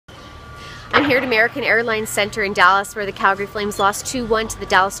I'm here at American Airlines Center in Dallas, where the Calgary Flames lost 2-1 to the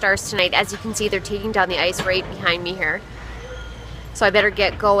Dallas Stars tonight. As you can see, they're taking down the ice right behind me here. So I better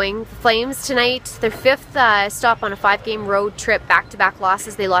get going. The Flames tonight, their fifth stop on a 5-game road trip, back-to-back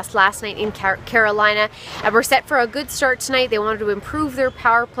losses. They lost last night in Carolina, and were set for a good start tonight. They wanted to improve their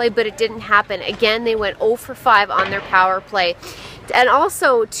power play, but it didn't happen. Again, they went 0 for 5 on their power play. And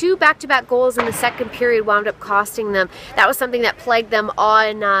also, 2 back-to-back goals in the second period wound up costing them. That was something that plagued them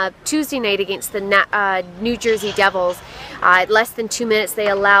on Tuesday night against the New Jersey Devils. Less than 2 minutes, they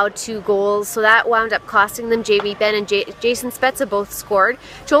allowed 2 goals, so that wound up costing them. Jamie Benn and Jason Spezza both scored.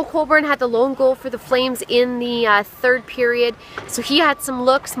 Joel Colborne had the lone goal for the Flames in the third period, so he had some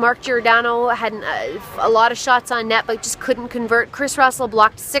looks. Mark Giordano had a lot of shots on net, but just couldn't convert. Chris Russell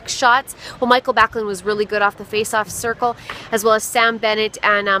blocked 6 shots, while Michael Backlund was really good off the face-off circle, as well as Sam Bennett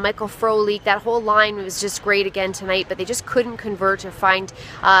and Michael Frolik. That whole line was just great again tonight, but they just couldn't convert or find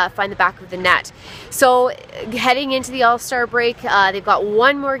the back of the net. So heading into the All-Star break, they've got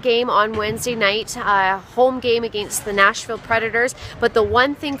one more game on Wednesday night, home game against the Nashville Predators. But the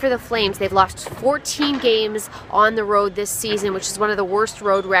one thing for the Flames, they've lost 14 games on the road this season, which is one of the worst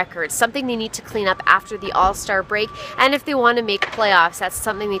road records. Something they need to clean up after the All-Star break, and if they want to make playoffs. That's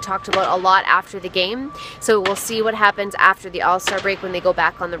something they talked about a lot after the game. So we'll see what happens after the All-Star break when they go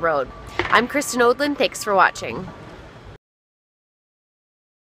back on the road. I'm Kristen Odland. Thanks for watching.